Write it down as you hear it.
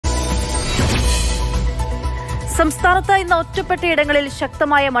സംസ്ഥാനത്ത് ഇന്ന് ഒറ്റപ്പെട്ടയിടങ്ങളിൽ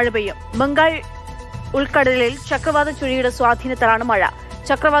ശക്തമായ മഴ പെയ്യും. ബംഗാൾ ഉൾക്കടലിൽ ചക്രവാത ചുഴിയുടെ സ്വാധീനത്തിലാണ് മഴ.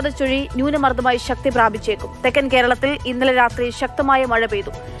 ചക്രവാത ചുഴി ന്യൂനമർദ്ദമായി ശക്തി പ്രാപിച്ചേക്കും. തെക്കൻ കേരളത്തിൽ ഇന്നലെ രാത്രി ശക്തമായ മഴ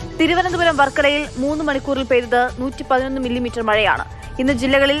പെയ്തു. തിരുവനന്തപുരം വർക്കലയിൽ 3 മണിക്കൂറിൽ പെയ്തത് 111 മില്ലിമീറ്റർ മഴയാണ്. ഇന്ന്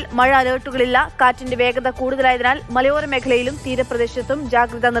ജില്ലകളിൽ മഴ അലേർട്ടുകളില്ല. കാറ്റിന്റെ വേഗത കൂടുതലായതിനാൽ മലയോര മേഖലയിലും തീരപ്രദേശത്തും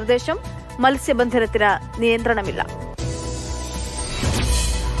ജാഗ്രതാ നിർദ്ദേശം. മത്സ്യബന്ധനത്തിന് നിയന്ത്രണമില്ല.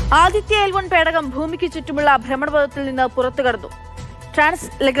 ആദിത്യ L1 പേടകം ഭൂമിക്ക് ചുറ്റുമുള്ള ഭ്രമണപഥത്തിൽ നിന്ന് പുറത്തുകടന്നു. ട്രാൻസ്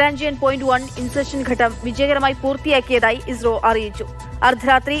ലഗ്രാഞ്ചിയൻ പോയിന്റ് 1 ഇൻസർഷൻ ഘട്ടം വിജയകരമായി പൂർത്തിയാക്കിയതായി ഇസ്രോ അറിയിച്ചു.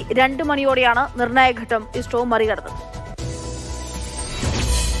 അർദ്ധരാത്രി 2 മണിയോടെയാണ് നിർണായക ഘട്ടം ഇസ്രോ മറികടന്നത്.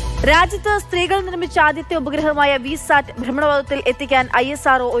 രാജ്യത്ത് സ്ത്രീകൾ നിർമ്മിച്ച ആദ്യത്തെ ഉപഗ്രഹമായ വിസാറ്റ് ഭ്രമണപഥത്തിൽ എത്തിക്കാൻ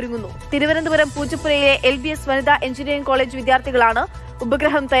ISRO ഒരുങ്ങുന്നു. തിരുവനന്തപുരം പൂജപ്പുരയിലെ LBS വനിതാ എഞ്ചിനീയറിംഗ് കോളേജ് വിദ്യാർത്ഥികളാണ്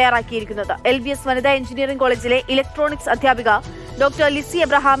ഉപഗ്രഹം തയ്യാറാക്കിയിരിക്കുന്നത്. LBS വനിതാ എഞ്ചിനീയറിംഗ് കോളേജിലെ ഇലക്ട്രോണിക്സ് അധ്യാപിക ഡോക്ടർ ലിസി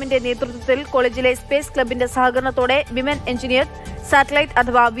എബ്രഹാമിന്റെ നേതൃത്വത്തിൽ കോളേജിലെ സ്പേസ് ക്ലബിന്റെ സഹകരണത്തോടെ വിമൻ എഞ്ചിനീയർ സാറ്റലൈറ്റ്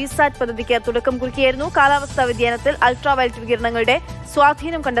അഥവാ വിസാറ്റ് പദ്ധതിക്ക് തുടക്കം കുറിക്കുകയായിരുന്നു. കാലാവസ്ഥാ വ്യതിയാനത്തിൽ അൾട്രാവയലറ്റ് വികിരണങ്ങളുടെ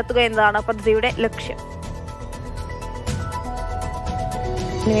സ്വാധീനം കണ്ടെത്തുക എന്നതാണ് പദ്ധതിയുടെ ലക്ഷ്യം.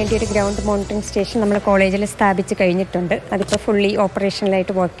 വേണ്ടി ഒരു ഗ്രൗണ്ട് മോണിറ്ററിംഗ് സ്റ്റേഷൻ നമ്മൾ കോളേജിൽ സ്ഥാപിച്ച് കഴിഞ്ഞിട്ടുണ്ട്. അതിപ്പോൾ ഫുള്ളി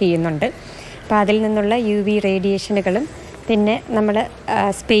ഓപ്പറേഷണലായിട്ട് വർക്ക് ചെയ്യുന്നുണ്ട്. അപ്പോൾ അതിൽ നിന്നുള്ള UV റേഡിയേഷനുകളും പിന്നെ നമ്മൾ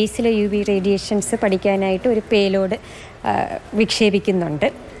സ്പേസിലെ UV റേഡിയേഷൻസ് പഠിക്കാനായിട്ട് ഒരു പേലോഡ് വിക്ഷേപിക്കുന്നുണ്ട്.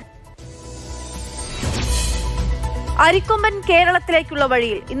 അരിക്കൊമ്പൻ കേരളത്തിലേക്കുള്ള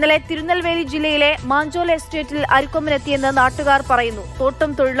വഴിയിൽ ഇന്നലെ തിരുനെൽവേലി ജില്ലയിലെ മാഞ്ചോല എസ്റ്റേറ്റിൽ അരിക്കൊമ്പൻ എത്തിയെന്ന് നാട്ടുകാർ പറയുന്നു.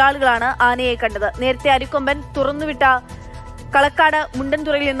 തോട്ടം തൊഴിലാളികളാണ് ആനയെ കണ്ടത്. നേരത്തെ അരിക്കൊമ്പൻ തുറന്നുവിട്ട കളക്കാട്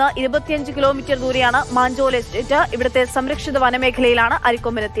മുണ്ടൻതുറയിൽ നിന്ന് 25 കിലോമീറ്റർ ദൂരെയാണ് മാഞ്ചോല എസ്റ്റേറ്റ്. ഇവിടുത്തെ സംരക്ഷിത വനമേഖലയിലാണ്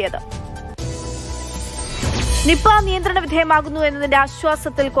അരിക്കൊമ്പൻ എത്തിയത്. നിപ നിയന്ത്രണ വിധേയമാകുന്നു എന്നതിന്റെ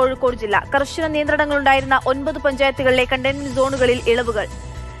ആശ്വാസത്തിൽ കോഴിക്കോട് ജില്ല. കർശന നിയന്ത്രണങ്ങളുണ്ടായിരുന്ന 9 പഞ്ചായത്തുകളിലെ കണ്ടെയ്ൻമെന്റ് സോണുകളിൽ ഇളവുകൾ.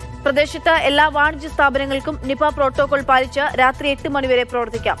 പ്രദേശത്ത് എല്ലാ വാണിജ്യ സ്ഥാപനങ്ങൾക്കും നിപ പ്രോട്ടോകോൾ പാലിച്ച് രാത്രി 8 മണിവരെ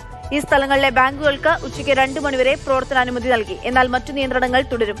പ്രവർത്തിക്കാം. ഈ സ്ഥലങ്ങളിലെ ബാങ്കുകൾക്ക് ഉച്ചയ്ക്ക് 2 മണിവരെ പ്രവർത്തനാനുമതി നൽകി. എന്നാൽ മറ്റു നിയന്ത്രണങ്ങൾ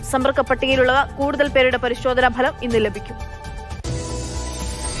തുടരും. സമ്പർക്ക പട്ടികയിലുള്ള കൂടുതൽ പേരുടെ പരിശോധനാ ഫലം ഇന്ന് ലഭിക്കും.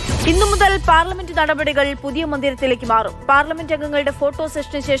 ഇന്നു മുതൽ പാർലമെന്റ് നടപടികൾ പുതിയ മന്ദിരത്തിലേക്ക് മാറും. പാർലമെന്റ് അംഗങ്ങളുടെ ഫോട്ടോ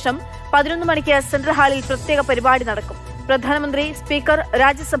സെഷന് ശേഷം 11 മണിക്ക് സെൻട്രൽ ഹാളിൽ പ്രത്യേക പരിപാടി നടക്കും. പ്രധാനമന്ത്രി, സ്പീക്കർ,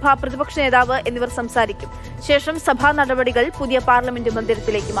 രാജ്യസഭാ പ്രതിപക്ഷ നേതാവ് എന്നിവർ സംസാരിക്കും. ശേഷം സഭാ നടപടികൾ പുതിയ പാർലമെന്റ്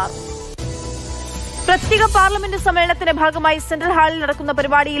മന്ദിരത്തിലേക്ക് മാറും. പ്രത്യേക പാർലമെന്റ് സമ്മേളനത്തിന്റെ ഭാഗമായി സെൻട്രൽ ഹാളിൽ നടക്കുന്ന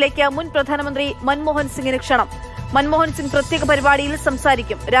പരിപാടിയിലേക്ക് മുൻ പ്രധാനമന്ത്രി മൻമോഹൻ സിംഗിന് ക്ഷണം. മൻമോഹൻ സിംഗ് പ്രത്യേക പരിപാടിയിൽ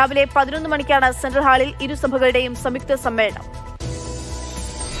സംസാരിക്കും. രാവിലെ 11 മണിക്കാണ് സെൻട്രൽ ഹാളിൽ ഇരുസഭകളുടെയും സംയുക്ത സമ്മേളനം.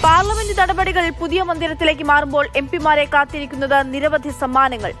 പാർലമെന്റ് നടപടികൾ പുതിയ മന്ദിരത്തിലേക്ക് മാറുമ്പോൾ MPമാരെ കാത്തിരിക്കുന്നത് നിരവധി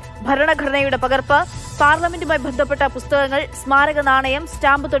സമ്മാനങ്ങൾ. ഭരണഘടനയുടെ പകർപ്പ്, പാർലമെന്റുമായി ബന്ധപ്പെട്ട പുസ്തകങ്ങൾ, സ്മാരക നാണയം,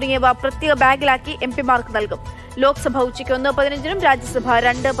 സ്റ്റാമ്പ് തുടങ്ങിയവ പ്രത്യേക ബാഗിലാക്കി MPമാർക്ക് നൽകും. ലോക്സഭ ഉച്ചയ്ക്ക് 1:15-നും രാജ്യസഭ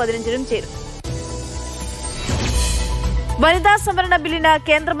 2:15-നും ചേരും. വനിതാ സംവരണ ബില്ലിന്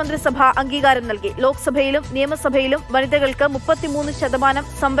കേന്ദ്രമന്ത്രിസഭ അംഗീകാരം നൽകി. ലോക്സഭയിലും നിയമസഭയിലും വനിതകൾക്ക് 33%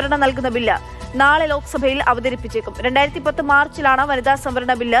 സംവരണം നൽകുന്ന ബില്ല് നാളെ ലോക്സഭയിൽ അവതരിപ്പിച്ചേക്കും. 2010 മാർച്ചിലാണ് വനിതാ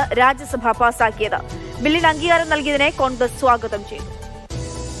സംവരണ ബില്ല് രാജ്യസഭ പാസാക്കിയത്. ബില്ലിന് അംഗീകാരം നൽകിയതിനെ കോൺഗ്രസ് സ്വാഗതം ചെയ്തു.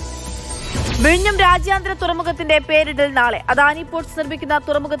 വിഴിഞ്ഞം രാജ്യാന്തര തുറമുഖത്തിന്റെ പേരിടൽ നാളെ. അദാനി പോർട്സ് നിർമ്മിക്കുന്ന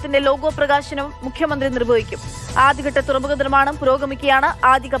തുറമുഖത്തിന്റെ ലോഗോ പ്രകാശനം മുഖ്യമന്ത്രി നിർവഹിക്കും. ആദ്യഘട്ട തുറമുഖ നിർമ്മാണം പുരോഗമിക്കുകയാണ്.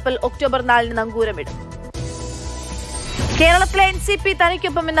 ആദ്യ കപ്പൽ ഒക്ടോബർ 4-ന് നങ്കൂരമിടും. കേരളത്തിലെ NCP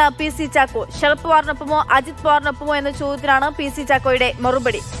തനിക്കൊപ്പമെന്ന് PC ചാക്കോ. ശരത് പവാറിനൊപ്പമോ അജിത് പവാറിനൊപ്പമോ എന്ന ചോദ്യത്തിനാണ് PC ചാക്കോയുടെ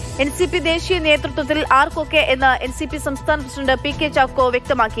മറുപടി. NCP ദേശീയ നേതൃത്വത്തിൽ ആർക്കൊക്കെ എന്ന് NCP സംസ്ഥാന പ്രസിഡന്റ് PK ചാക്കോ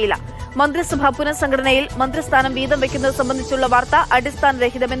വ്യക്തമാക്കിയില്ല. മന്ത്രിസഭാ പുനഃസംഘടനയിൽ മന്ത്രിസ്ഥാനം വീതം വയ്ക്കുന്നത് സംബന്ധിച്ചുള്ള വാർത്ത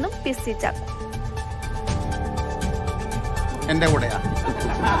അടിസ്ഥാനരഹിതമെന്നും PC ചാക്കോ. എന്റെ കൂടെയാണ്,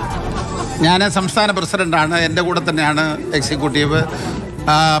 ഞാൻ സംസ്ഥാന പ്രസിഡന്റാണ്. എൻ്റെ കൂടെ തന്നെയാണ് എക്സിക്യൂട്ടീവ്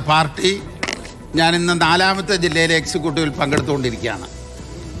പാർട്ടി. ഞാനിന്ന് 4ാമത്തെ ജില്ലയിലെ എക്സിക്യൂട്ടീവിൽ പങ്കെടുത്തുകൊണ്ടിരിക്കുകയാണ്.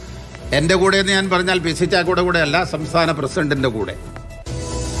 എൻ്റെ കൂടെ എന്ന് ഞാൻ പറഞ്ഞാൽ PC ചാക്കോയുടെ കൂടെ അല്ല, സംസ്ഥാന പ്രസിഡന്റിന്റെ കൂടെ.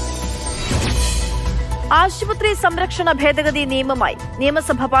 ആശുപത്രി സംരക്ഷണ ഭേദഗതി നിയമമായി.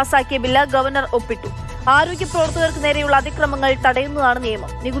 നിയമസഭ പാസാക്കിയ ബില്ല് ഗവർണർ ഒപ്പിട്ടു. ആരോഗ്യ പ്രവർത്തകർക്ക് നേരെയുള്ള അതിക്രമങ്ങൾ തടയുന്നതാണ്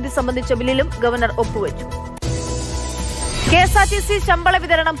നിയമം. നികുതി സംബന്ധിച്ച ബില്ലിലും ഗവർണർ ഒപ്പുവച്ചു. KSRTC ശമ്പള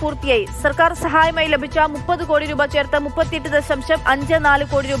വിതരണം പൂർത്തിയായി. സർക്കാർ സഹായമായി ലഭിച്ച 30 കോടി രൂപ ചേർത്ത് 38.54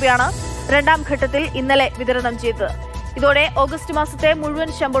 കോടി രൂപയാണ് 2ാം ഘട്ടത്തിൽ ഇന്നലെ വിതരണം ചെയ്തത്. ഇതോടെ ഓഗസ്റ്റ് മാസത്തെ മുഴുവൻ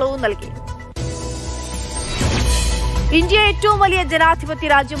ശമ്പളവും നൽകി. ഇന്ത്യ ഏറ്റവും വലിയ ജനാധിപത്യ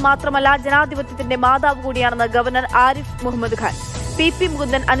രാജ്യം മാത്രമല്ല, ജനാധിപത്യത്തിന്റെ മാതാവ് കൂടിയാണെന്ന് ഗവർണർ ആരിഫ് മുഹമ്മദ് ഖാൻ. PP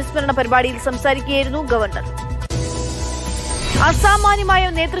മുകുന്ദൻ അനുസ്മരണ പരിപാടിയിൽ സംസാരിക്കുകയായിരുന്നു ഗവർണർ. അസാമാന്യമായ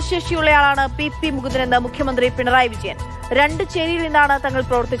നേതൃശേഷിയുള്ളയാളാണ് PP മുകുന്ദനെന്ന് മുഖ്യമന്ത്രി പിണറായി വിജയൻ. 2 ചേരിയിൽ നിന്നാണ് തങ്ങൾ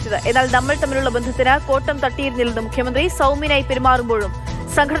പ്രവർത്തിച്ചത്. എന്നാൽ നമ്മൾ തമ്മിലുള്ള ബന്ധത്തിന് കോട്ടം തട്ടിയിരുന്നില്ലെന്ന് മുഖ്യമന്ത്രി. സൗമ്യനായി പെരുമാറുമ്പോഴും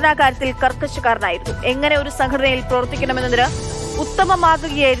സംഘടനാ കാര്യത്തിൽ കർക്കശക്കാരനായിരുന്നു. എങ്ങനെ ഒരു സംഘടനയിൽ പ്രവർത്തിക്കണമെന്നതിന് ഉത്തമ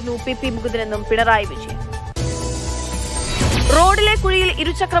മാതൃകയായിരുന്നു പി മുകുന്ദനെന്നും പിണറായി വിജയൻ. റോഡിലെ കുഴിയിൽ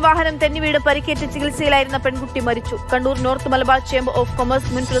ഇരുചക്രവാഹനം തെന്നിവീട് പരിക്കേറ്റ് ചികിത്സയിലായിരുന്ന പെൺകുട്ടി മരിച്ചു. Kannur north Malabar chamber of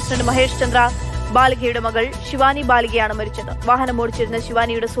commerce മുൻ പ്രസിഡന്റ് മഹേഷ് ചന്ദ്ര ബാലികയുടെ മകൾ ശിവാനി ബാലികയാണ് മരിച്ചത്. വാഹനം ഓടിച്ചിരുന്ന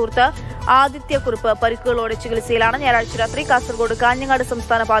ശിവാനിയുടെ സുഹൃത്ത് ആദിത്യക്കുറുപ്പ് പരിക്കുകളോടെ ചികിത്സയിലാണ്. ഞായറാഴ്ച രാത്രി കാസർഗോഡ് കാഞ്ഞങ്ങാട്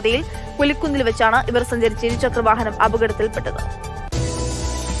സംസ്ഥാന പാതയിൽ പുലിക്കുന്നിൽ വെച്ചാണ് ഇവർ സഞ്ചരിച്ച ഇരുചക്രവാഹനം അപകടത്തിൽപ്പെട്ടത്.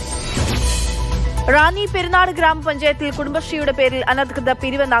 റാന്നി പെരുന്നാട് ഗ്രാമപഞ്ചായത്തിൽ കുടുംബശ്രീയുടെ പേരിൽ അനധികൃത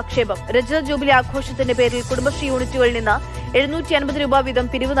പിരിവെന്ന ആക്ഷേപം. രജത ജൂബിലി ആഘോഷത്തിന്റെ പേരിൽ കുടുംബശ്രീ യൂണിറ്റുകളിൽ നിന്ന് 750 രൂപ വീതം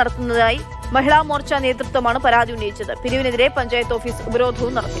പിരിവ് നടത്തുന്നതായി മഹിളാ മോർച്ച നേതൃത്വമാണ് പരാതി ഉന്നയിച്ചത്. പിരിവിനെതിരെ പഞ്ചായത്ത് ഓഫീസ്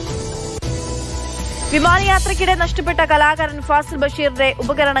ഉപരോധവും നടത്തി. വിമാനയാത്രയ്ക്കിടെ നഷ്ടപ്പെട്ട കലാകാരൻ ഫാസിൽ ബഷീറിന്റെ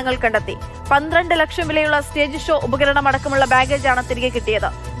ഉപകരണങ്ങൾ കണ്ടെത്തി. 12 ലക്ഷം വിലയുള്ള സ്റ്റേജ് ഷോ ഉപകരണം അടക്കമുള്ള ബാഗേജാണ് തിരികെ കിട്ടിയത്.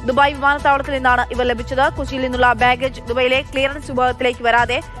 ദുബായ് വിമാനത്താവളത്തിൽ നിന്നാണ് ഇവ ലഭിച്ചത്. കൊച്ചിയിൽ നിന്നുള്ള ബാഗേജ് ദുബൈയിലെ ക്ലിയറൻസ് വിഭാഗത്തിലേക്ക്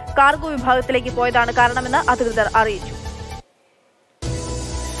വരാതെ കാർഗോ വിഭാഗത്തിലേക്ക് പോയതാണ് കാരണമെന്ന് അധികൃതർ അറിയിച്ചു.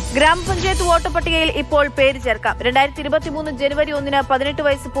 ഗ്രാമപഞ്ചായത്ത് വോട്ടർ പട്ടികയിൽ ഇപ്പോൾ പേര് ചേർക്കാം. 2023 ജനുവരി 1 18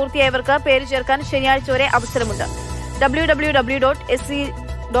 വയസ്സ് പൂർത്തിയായവർക്ക് പേര് ചേർക്കാൻ ശനിയാഴ്ച വരെ അവസരമുണ്ട്.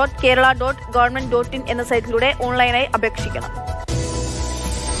 www.sc.kerala.government.in എന്ന സൈറ്റിലൂടെ ഓൺലൈനായി അപേക്ഷിക്കണം.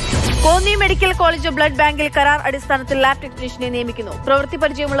 കോന്നി മെഡിക്കൽ കോളേജ് ബ്ലഡ് ബാങ്കിൽ കരാർ അടിസ്ഥാനത്തിൽ ലാബ് ടെക്നീഷ്യനെ നിയമിക്കുന്നു. പ്രവൃത്തി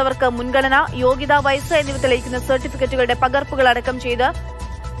പരിചയമുള്ളവർക്ക് മുൻഗണന, യോഗ്യത, വയസ്സ് എന്നിവ തെളിയിക്കുന്ന സർട്ടിഫിക്കറ്റുകളുടെ പകർപ്പുകളടക്കം ചെയ്ത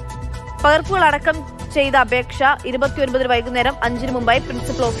അപേക്ഷ 29 വൈകുന്നേരം 5 മുമ്പായി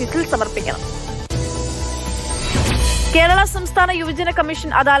പ്രിൻസിപ്പൽ ഓഫീസിൽ സമർപ്പിക്കണം. കേരള സംസ്ഥാന യുവജന കമ്മീഷൻ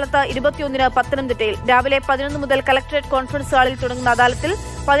അദാലത്ത് 21 പത്തനംതിട്ടയിൽ രാവിലെ 11 മുതൽ കലക്ടറേറ്റ് കോൺഫറൻസ് ഹാളിൽ തുടങ്ങുന്ന അദാലത്തിൽ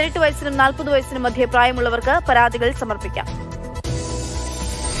 18 വയസ്സിനും 40 വയസ്സിനും മധ്യേ പ്രായമുള്ളവർക്ക് പരാതികൾ സമർപ്പിക്കാം.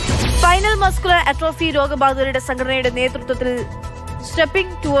 സ്പൈനൽ മസ്കുലർ അട്രോഫി രോഗബാധിതരുടെ സംഘടനയുടെ നേതൃത്വത്തിൽ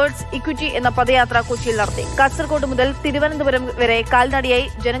സ്റ്റെപ്പിംഗ് ടുവേർഡ്സ് ഇക്വിറ്റി എന്ന പദയാത്ര കൊച്ചിയിൽ നടത്തി. കാസർഗോഡ് മുതൽ തിരുവനന്തപുരം വരെ കാൽനടയായി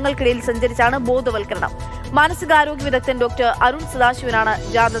ജനങ്ങൾക്കിടയിൽ സഞ്ചരിച്ചാണ് ബോധവൽക്കരണം. മാനസികാരോഗ്യ വിദഗ്ധൻ ഡോക്ടർ അരുൺ സദാശിവനാണ്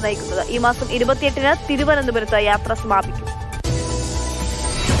ജാഥ നയിക്കുന്നത്. ഈ മാസം 28 തിരുവനന്തപുരത്ത് യാത്ര സമാപിക്കും.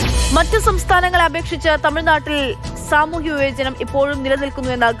 മറ്റ് സംസ്ഥാനങ്ങളെ അപേക്ഷിച്ച് തമിഴ്നാട്ടിൽ സാമൂഹ്യ വിവേചനം ഇപ്പോഴും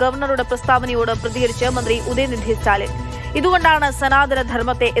നിലനിൽക്കുന്നുവെന്ന ഗവർണറുടെ പ്രസ്താവനയോട് പ്രതികരിച്ച് മന്ത്രി ഉദയനിധി സ്റ്റാലിൻ. ഇതുകൊണ്ടാണ് സനാതന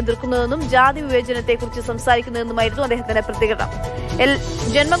ധർമ്മത്തെ എതിർക്കുന്നതെന്നും ജാതി വിവേചനത്തെക്കുറിച്ച് സംസാരിക്കുന്നതെന്നുമായിരുന്നു അദ്ദേഹത്തിന്റെ പ്രതികരണം.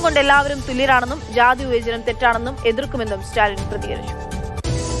 ജന്മം കൊണ്ട് എല്ലാവരും തുല്യരാണെന്നും ജാതി വിവേചനം തെറ്റാണെന്നും എതിർക്കുമെന്നും സ്റ്റാലിൻ പ്രതികരിച്ചു.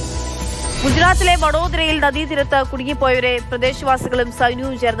 ഗുജറാത്തിലെ വഡോദരയിൽ നദീതീരത്ത് കുടുങ്ങിപ്പോയവരെ പ്രദേശവാസികളും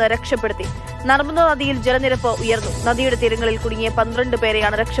സൈന്യവും ചേർന്ന് രക്ഷപ്പെടുത്തി. നർമ്മദ നദിയിൽ ജലനിരപ്പ് ഉയർന്നു. നദിയുടെ തീരങ്ങളിൽ കുടുങ്ങിയ 12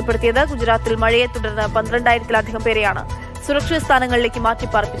 പേരെയാണ് രക്ഷപ്പെടുത്തിയത്. ഗുജറാത്തിൽ മഴയെ തുടർന്ന് 12,000-ലധികം പേരെയാണ് സുരക്ഷിത സ്ഥാനങ്ങളിലേക്ക്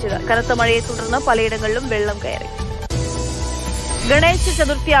മാറ്റിപ്പാർപ്പിച്ചത്. കനത്ത മഴയെ തുടർന്ന് പലയിടങ്ങളിലും വെള്ളം കയറി. ഗണേശ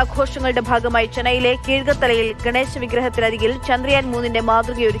ചതുർത്ഥി ആഘോഷങ്ങളുടെ ഭാഗമായി ചെന്നൈയിലെ കീഴ്കത്തലയിൽ ഗണേശ വിഗ്രഹത്തിനരികിൽ ചന്ദ്രയാൻ 3ന്റെ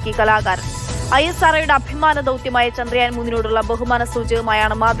മാതൃകയൊരുക്കി കലാകാരൻ. ISROയുടെ അഭിമാന ദൌത്യമായ ചന്ദ്രയാൻ 3നോടുള്ള ബഹുമാന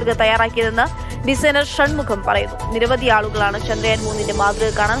സൂചകമായാണ് മാതൃക തയ്യാറാക്കിയതെന്ന് ഡിസൈനർ ഷൺമുഖം പറയുന്നു. നിരവധി ആളുകളാണ് ചന്ദ്രയാൻ 3ന്റെ മാതൃക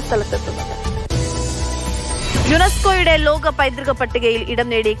കാണാൻ സ്ഥലത്തെത്തുന്നത്. യുനെസ്കോയുടെ ലോക പൈതൃക പട്ടികയിൽ ഇടം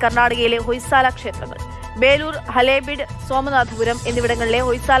നേടി കർണാടകയിലെ ഹൊയ്സാല ക്ഷേത്രങ്ങൾ. ബേലൂർ, ഹലേബിഡ്, സോമനാഥപുരം എന്നിവിടങ്ങളിലെ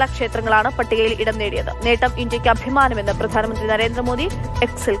ഹൊയ്സാല ക്ഷേത്രങ്ങളാണ് പട്ടികയിൽ ഇടം നേടിയത്. നേട്ടം ഇന്ത്യയ്ക്ക് അഭിമാനമെന്ന് പ്രധാനമന്ത്രി നരേന്ദ്രമോദി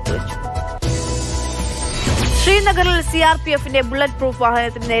എക്സിൽ കുറിച്ചു. ശ്രീനഗറിൽ CRPFന്റെ ബുള്ളറ്റ് പ്രൂഫ്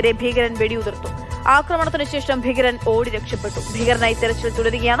വാഹനത്തിന് നേരെ ഭീകരൻ വെടിയുതിർത്തു. ആക്രമണത്തിനു ശേഷം ഭീകരൻ ഓടി രക്ഷപ്പെട്ടു. ഭീകരനായി തെരച്ചിൽ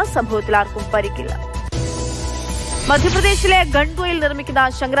തുടരുകയാണ്. സംഭവത്തിൽ ആർക്കും പരിക്കില്ല. മധ്യപ്രദേശിലെ ഗൺഗോയിൽ നിർമ്മിക്കുന്ന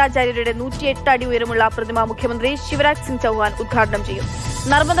ശങ്കരാചാര്യരുടെ 108 അടി ഉയരമുള്ള പ്രതിമ മുഖ്യമന്ത്രി ശിവരാജ് സിംഗ് ചൌഹാൻ ഉദ്ഘാടനം ചെയ്യും.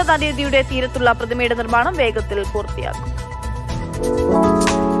 നർമ്മദ നദിയുടെ തീരത്തുള്ള പ്രതിമയുടെ നിർമ്മാണം വേഗത്തിൽ പൂർത്തിയാക്കും.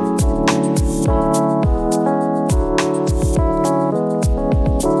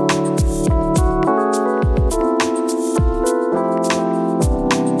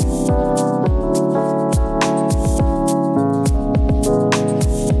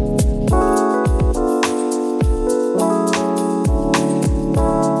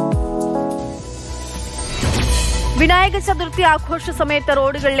 വിനായക ചതുർത്ഥി ആഘോഷ സമയത്ത്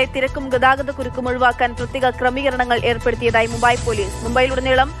റോഡുകളിലെ തിരക്കും ഗതാഗത കുരുക്കും ഒഴിവാക്കാൻ പ്രത്യേക ക്രമീകരണങ്ങൾ ഏർപ്പെടുത്തിയതായി മുംബൈ പോലീസ്.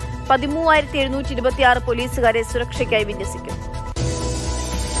 മുംബൈയിലുടനീളം 13,726 പോലീസുകാരെ സുരക്ഷയ്ക്കായി വിന്യസിക്കും.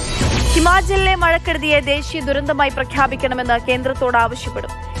 ഹിമാചലിലെ മഴക്കെടുതിയെ ദേശീയ ദുരന്തമായി പ്രഖ്യാപിക്കണമെന്ന് കേന്ദ്രത്തോട്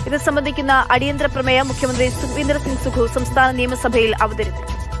ആവശ്യപ്പെടും. ഇത് സംബന്ധിക്കുന്ന അടിയന്തര പ്രമേയം മുഖ്യമന്ത്രി സുഖ്വീന്ദർ സിംഗ് സുഖു സംസ്ഥാന നിയമസഭയിൽ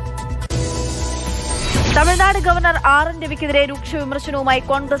അവതരിപ്പിച്ചു. തമിഴ്നാട് ഗവർണർ RN രവിക്കെതിരെ രൂക്ഷ വിമർശനവുമായി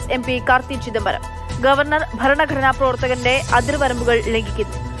കോൺഗ്രസ് MP കാർത്തി ചിദംബരം. ഗവർണർ ഭരണഘടനാ പ്രവർത്തകന്റെ അതിർവരമ്പുകൾ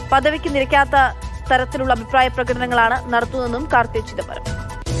ലംഘിക്കുന്നു. പദവിക്ക് നിരക്കാത്ത തരത്തിലുള്ള അഭിപ്രായ പ്രകടനങ്ങളാണ് നടത്തുന്നതെന്നും കാർത്തി ചിദംബരം.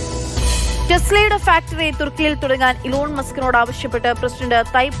 ടെസ്ലയുടെ ഫാക്ടറി തുർക്കിയിൽ തുടങ്ങാൻ ഇലോൺ മസ്കിനോട് ആവശ്യപ്പെട്ട് പ്രസിഡന്റ്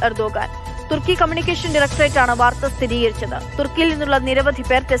തയ്യിബ് എർദോഗാൻ. തുർക്കി കമ്മ്യൂണിക്കേഷൻ ഡയറക്ടറേറ്റാണ് വാർത്ത സ്ഥിരീകരിച്ചത്. തുർക്കിയിൽ നിന്നുള്ള നിരവധി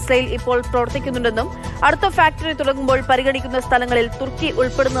പേർ ടെസ്ലയിൽ ഇപ്പോൾ പ്രവർത്തിക്കുന്നുണ്ടെന്നും അടുത്ത ഫാക്ടറി തുടങ്ങുമ്പോൾ പരിഗണിക്കുന്ന സ്ഥലങ്ങളിൽ തുർക്കി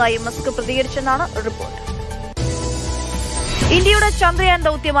ഉൾപ്പെടുന്നതായും മസ്ക് പ്രതികരിച്ചെന്നാണ് റിപ്പോർട്ട്. ഇന്ത്യയുടെ ചന്ദ്രയാൻ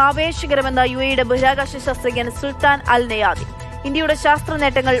ദൌത്യം ആവേശകരമെന്ന് UAEയുടെ ബഹിരാകാശ ശാസ്ത്രജ്ഞൻ സുൽത്താൻ അൽ നയാദി. ഇന്ത്യയുടെ ശാസ്ത്ര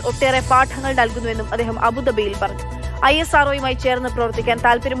നേട്ടങ്ങൾ ഒട്ടേറെ പാഠങ്ങൾ നൽകുന്നുവെന്നും അദ്ദേഹം അബുദാബിയിൽ പറഞ്ഞു. ISROയുമായി ചേർന്ന് പ്രവർത്തിക്കാൻ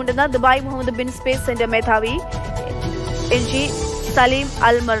താൽപര്യമുണ്ടെന്ന് Dubai Muhammad bin space centre മേധാവി NG സലീം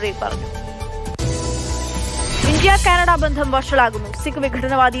അൽ മറി പറഞ്ഞു. ഇന്ത്യ കാനഡ ബന്ധം വഷളാകുന്നു. സിഖ്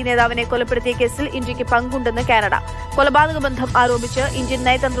വിഘടനവാദി നേതാവിനെ കൊലപ്പെടുത്തിയ കേസിൽ ഇന്ത്യയ്ക്ക് പങ്കുണ്ടെന്ന് കാനഡ. കൊലപാതക ബന്ധം ആരോപിച്ച് ഇന്ത്യൻ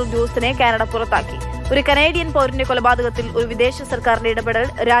നയതന്ത്ര ഉദ്യോഗസ്ഥനെ കാനഡ പുറത്താക്കി. ഒരു കനേഡിയൻ പൌരന്റെ കൊലപാതകത്തിൽ ഒരു വിദേശ സർക്കാരിന്റെ ഇടപെടൽ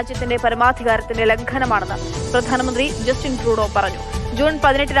രാജ്യത്തിന്റെ പരമാധികാരത്തിന്റെ ലംഘനമാണെന്ന് പ്രധാനമന്ത്രി ജസ്റ്റിൻ ട്രൂഡോ പറഞ്ഞു. ജൂൺ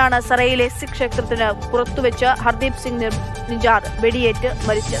 18-നാണ് സറയിലെ സിഖ് ക്ഷേത്രത്തിന് പുറത്തുവെച്ച് ഹർദീപ് സിംഗ് നിജാദ് വെടിയേറ്റ്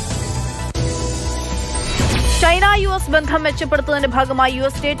മരിച്ചത്. ചൈന US ബന്ധം മെച്ചപ്പെടുത്തുന്നതിന്റെ ഭാഗമായി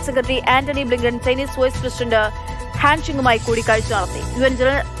US state secretary Antony Blinken Chinese vice president Han ചിങ്ങുമായി കൂടിക്കാഴ്ച നടത്തി. UN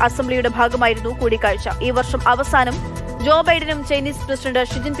ജനറൽ അസംബ്ലിയുടെ ഭാഗമായിരുന്നു കൂടിക്കാഴ്ച. ഈ വർഷം അവസാനം ജോ ബൈഡനും ചൈനീസ് പ്രസിഡന്റ്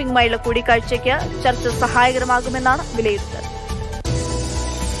ഷി ജിൻപിങ്ങുമായുള്ള കൂടിക്കാഴ്ചയ്ക്ക് ചർച്ച സഹായകരമാകുമെന്നാണ് വിലയിരുത്തൽ.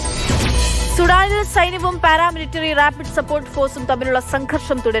 സുഡാനിൽ സൈന്യവും പാരാമിലിറ്ററി റാപ്പിഡ് സപ്പോർട്ട് ഫോഴ്സും തമ്മിലുള്ള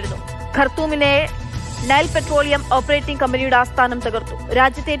സംഘർഷം തുടരുന്നു. ഖർത്തൂമിലെ നൈൽ പെട്രോളിയം ഓപ്പറേറ്റിംഗ് കമ്പനിയുടെ ആസ്ഥാനം തകർത്തു.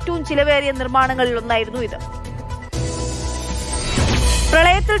 രാജ്യത്തെ ഏറ്റവും ചിലവേറിയ നിർമ്മാണങ്ങളിലൊന്നായിരുന്നു ഇത്.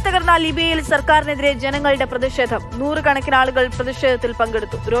 പ്രളയത്തിൽ തകർന്ന ലിബിയയിൽ സർക്കാരിനെതിരെ ജനങ്ങളുടെ പ്രതിഷേധം. 100 കണക്കിന് ആളുകൾ പ്രതിഷേധത്തിൽ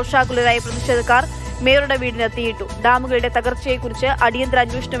പങ്കെടുത്തു. രോഷാകുലരായ പ്രതിഷേധക്കാർ മേയറുടെ വീടിന് തീയിട്ടു. ഡാമുകളുടെ തകർച്ചയെക്കുറിച്ച് അടിയന്തര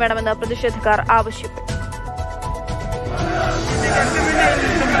അന്വേഷണം വേണമെന്ന് പ്രതിഷേധക്കാർ ആവശ്യപ്പെട്ടു.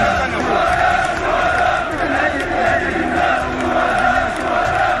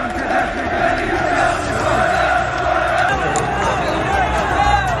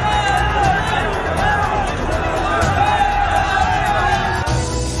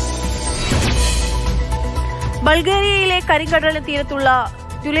 ബൾഗേറിയയിലെ കരിങ്കടലിന് തീരത്തുള്ള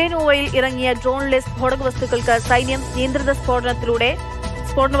ടുലേനോവയിൽ ഇറങ്ങിയ ഡ്രോണിലെ സ്ഫോടക വസ്തുക്കൾക്ക് സൈന്യം നിയന്ത്രിത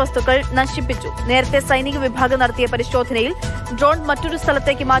സ്ഫോടന വസ്തുക്കൾ നശിപ്പിച്ചു. നേരത്തെ സൈനിക വിഭാഗം നടത്തിയ പരിശോധനയിൽ ഡ്രോൺ മറ്റൊരു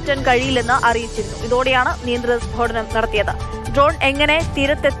സ്ഥലത്തേക്ക് മാറ്റാൻ കഴിയില്ലെന്ന് അറിയിച്ചിരുന്നു. ഇതോടെയാണ് നിയന്ത്രിത സ്ഫോടനം നടത്തിയത്. ഡ്രോൺ എങ്ങനെ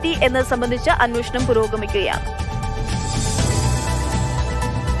തീരത്തെത്തി എന്നത് സംബന്ധിച്ച് അന്വേഷണം പുരോഗമിക്കുകയാണ്.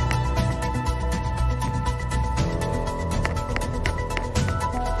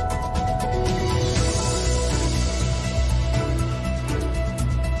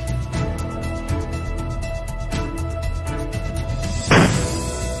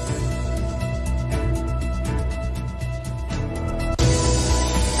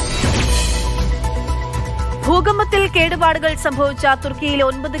 ഭൂകമ്പത്തിൽ കേടുപാടുകൾ സംഭവിച്ച തുർക്കിയിലെ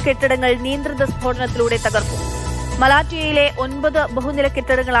 9 കെട്ടിടങ്ങൾ നിയന്ത്രിത സ്ഫോടനത്തിലൂടെ തകർത്തു. മലാറ്റിയയിലെ 9 ബഹുനില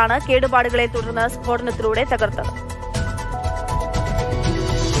കെട്ടിടങ്ങളാണ് കേടുപാടുകളെ തുടർന്ന് സ്ഫോടനത്തിലൂടെ തകർത്തത്.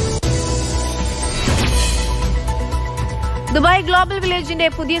 ദുബായ് ഗ്ലോബൽ വില്ലേജിന്റെ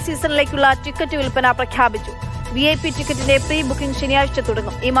പുതിയ സീസണിലേക്കുള്ള ടിക്കറ്റ് വിൽപ്പന പ്രഖ്യാപിച്ചു. VIP ടിക്കറ്റിന്റെ പ്രീ ബുക്കിംഗ് ശനിയാഴ്ച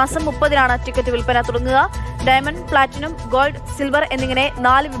തുടങ്ങും. ഈ മാസം 30-നാണ് ടിക്കറ്റ് വിൽപ്പന തുടങ്ങുക. ഡയമണ്ട്, പ്ലാറ്റിനം, ഗോൾഡ്, സിൽവർ എന്നിങ്ങനെ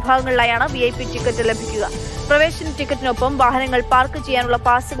 4 വിഭാഗങ്ങളിലായാണ് VIP ടിക്കറ്റ് ലഭിക്കുക. പ്രവേശന ടിക്കറ്റിനൊപ്പം വാഹനങ്ങൾ പാർക്ക് ചെയ്യാനുള്ള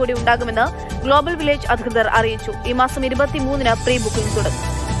പാസ് കൂടി ഉണ്ടാകുമെന്ന് ഗ്ലോബൽ വില്ലേജ് അധികൃതർ അറിയിച്ചു. ഈ മാസം 23-ന് പ്രീ ബുക്കിംഗ് തുടങ്ങും.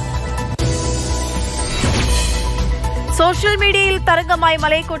 സോഷ്യൽ മീഡിയയിൽ തരംഗമായി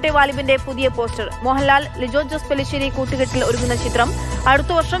മലയക്കോട്ടെ വാലിബിന്റെ പുതിയ പോസ്റ്റർ. മോഹൻലാൽ, ലിജോ ജോസ് പെല്ലിശ്ശേരി കൂട്ടുകെട്ടിൽ ഒരുങ്ങുന്ന ചിത്രം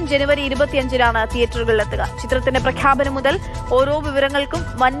അടുത്ത വർഷം ജനുവരി 25-നാണ് തിയേറ്ററുകളിലെത്തുക. ചിത്രത്തിന്റെ പ്രഖ്യാപനം മുതൽ ഓരോ വിവരങ്ങൾക്കും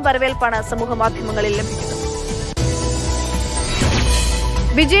വൻ വരവേൽപ്പാണ് സമൂഹമാധ്യമങ്ങളിൽ ലഭിക്കുന്നത്.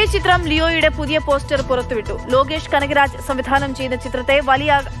 വിജയ് ചിത്രം ലിയോയുടെ പുതിയ പോസ്റ്റർ പുറത്തുവിട്ടു. ലോകേഷ് കനകരാജ് സംവിധാനം ചെയ്യുന്ന ചിത്രത്തെ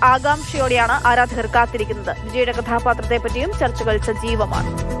വലിയ ആകാംക്ഷയോടെയാണ് ആരാധകർ കാത്തിരിക്കുന്നത്. വിജയുടെ കഥാപാത്രത്തെപ്പറ്റിയും ചർച്ചകൾ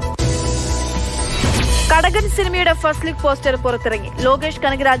സജീവമാണ്. കടകൻ സിനിമയുടെ ഫസ്റ്റ് ലുക്ക് പോസ്റ്റർ പുറത്തിറങ്ങി. ലോകേഷ്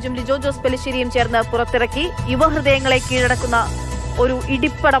കനകരാജും ലിജോ ജോസ് പെല്ലിശ്ശേരിയും ചേർന്ന് പുറത്തിറക്കി. യുവഹൃദയങ്ങളെ കീഴടക്കുന്ന ഒരു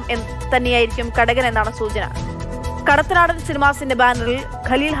ഇടിപ്പടം തന്നെയായിരിക്കും കടകൻ എന്നാണ് സൂചന. കടത്തനാടൻ സിനിമാസിന്റെ ബാനറിൽ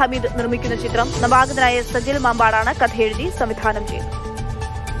ഖലീൽ ഹമീദ് നിർമ്മിക്കുന്ന ചിത്രം നവാഗതനായ സജിൽ മാമ്പാടാണ് കഥയെഴുതി സംവിധാനം ചെയ്യുന്നത്.